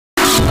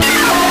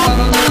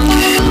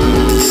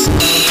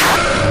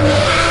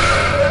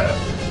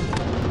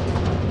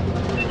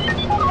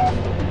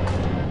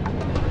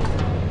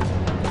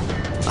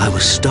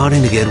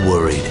starting to get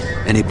worried.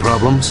 Any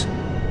problems?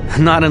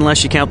 Not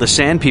unless you count the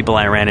sand people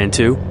I ran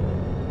into.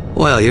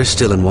 Well, you're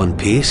still in one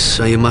piece,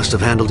 so you must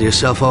have handled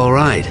yourself all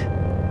right.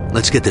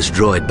 Let's get this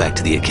droid back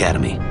to the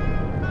Academy.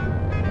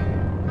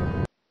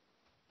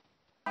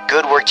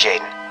 Good work,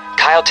 Jayden.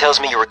 Kyle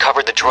tells me you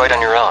recovered the droid on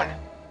your own.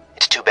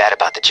 It's too bad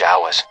about the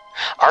Jawas.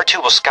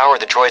 R2 will scour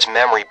the droid's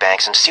memory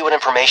banks and see what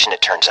information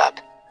it turns up.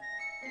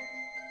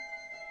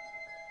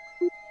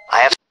 I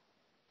have...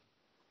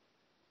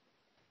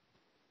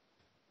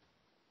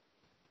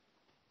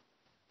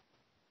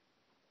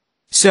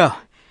 So,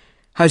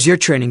 how's your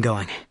training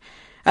going?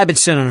 I've been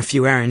sent on a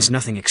few errands,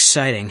 nothing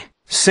exciting.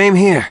 Same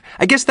here.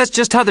 I guess that's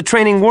just how the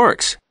training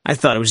works. I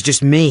thought it was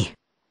just me.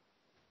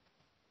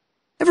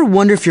 Ever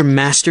wonder if your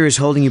master is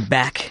holding you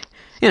back?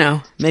 You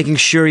know, making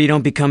sure you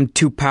don't become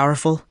too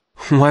powerful?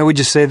 Why would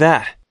you say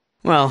that?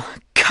 Well,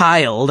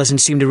 Kyle doesn't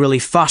seem to really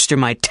foster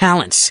my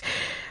talents.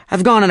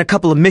 I've gone on a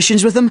couple of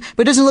missions with him,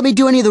 but doesn't let me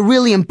do any of the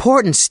really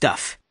important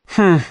stuff.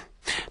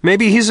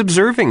 Maybe he's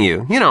observing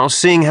you. You know,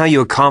 seeing how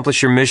you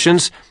accomplish your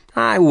missions.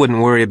 I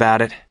wouldn't worry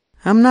about it.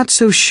 I'm not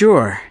so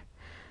sure.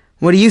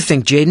 What do you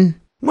think, Jayden?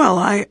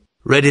 Well,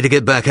 Ready to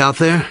get back out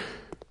there?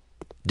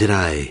 Did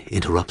I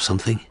interrupt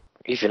something?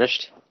 Are you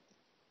finished?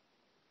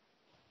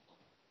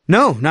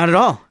 No, not at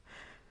all.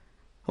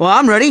 Well,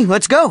 I'm ready.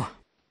 Let's go.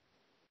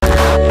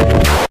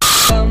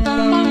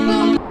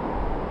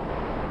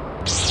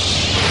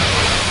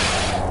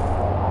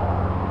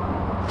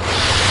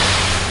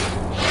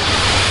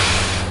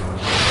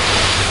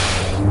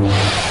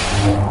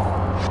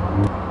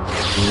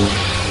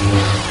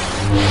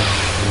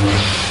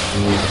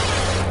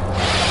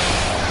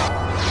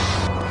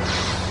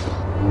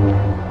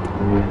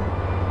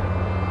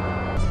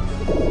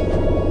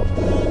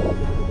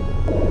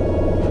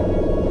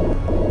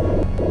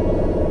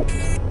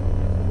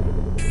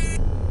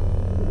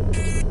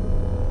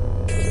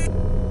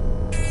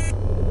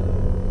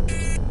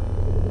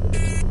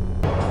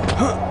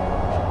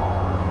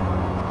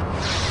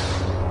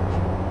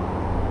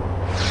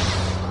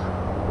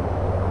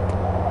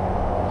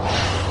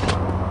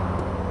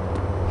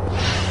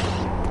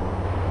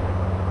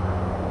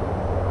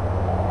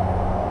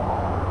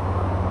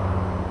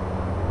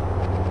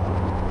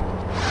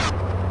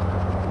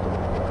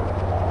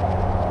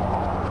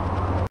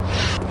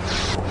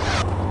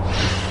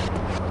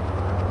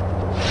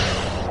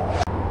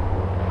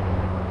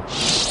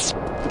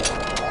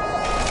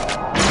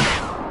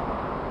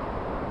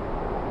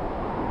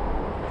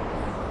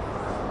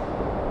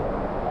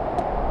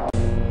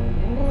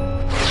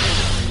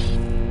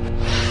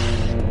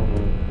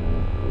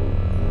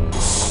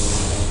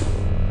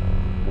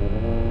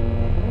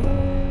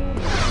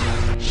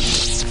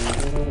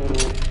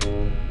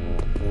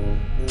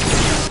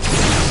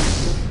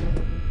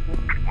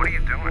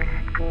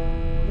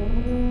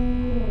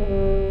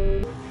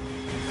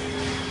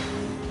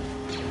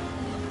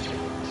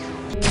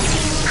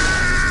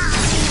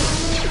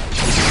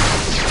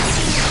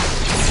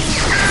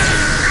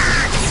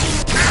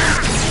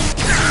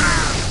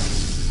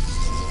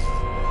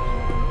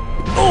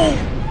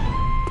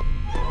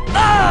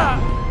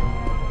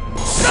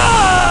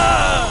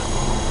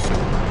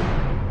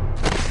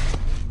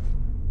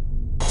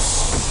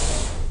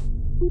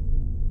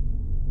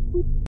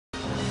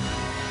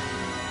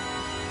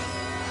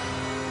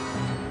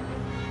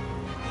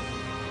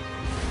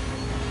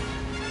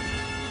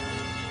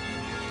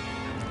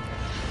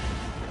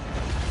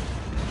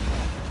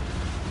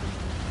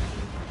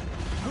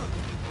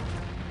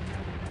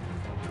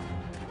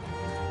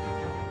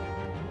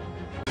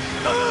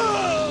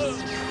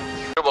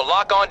 will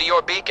lock onto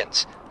your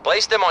beacons.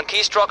 Place them on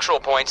key structural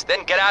points,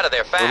 then get out of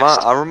there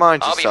fast. I'll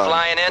remind you, I'll be son.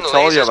 flying in, I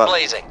told you lasers about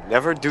blazing.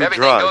 Never do if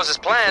everything drugs. goes as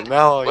planned,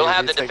 Now we'll you'll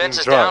have be the taking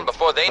defenses drugs. down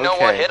before they know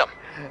what hit them.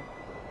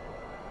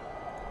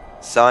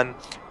 Son,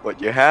 what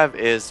you have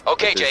is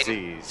Okay, a Jayden.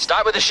 disease.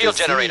 Start with the shield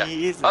generator.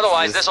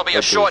 Otherwise, this will be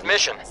a short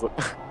mission.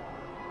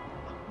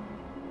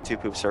 Two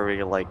poops are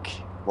really like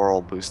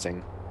moral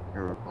boosting.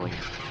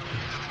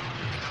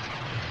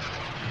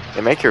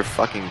 They make your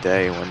fucking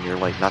day when you're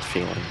like not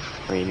feeling.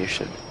 I mean, you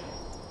should.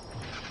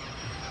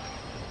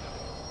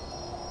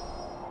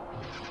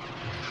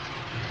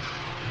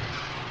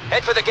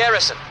 Head for the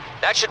garrison.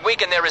 That should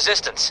weaken their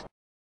resistance.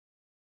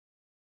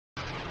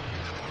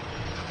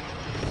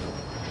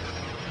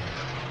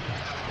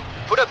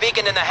 Put a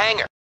beacon in the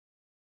hangar.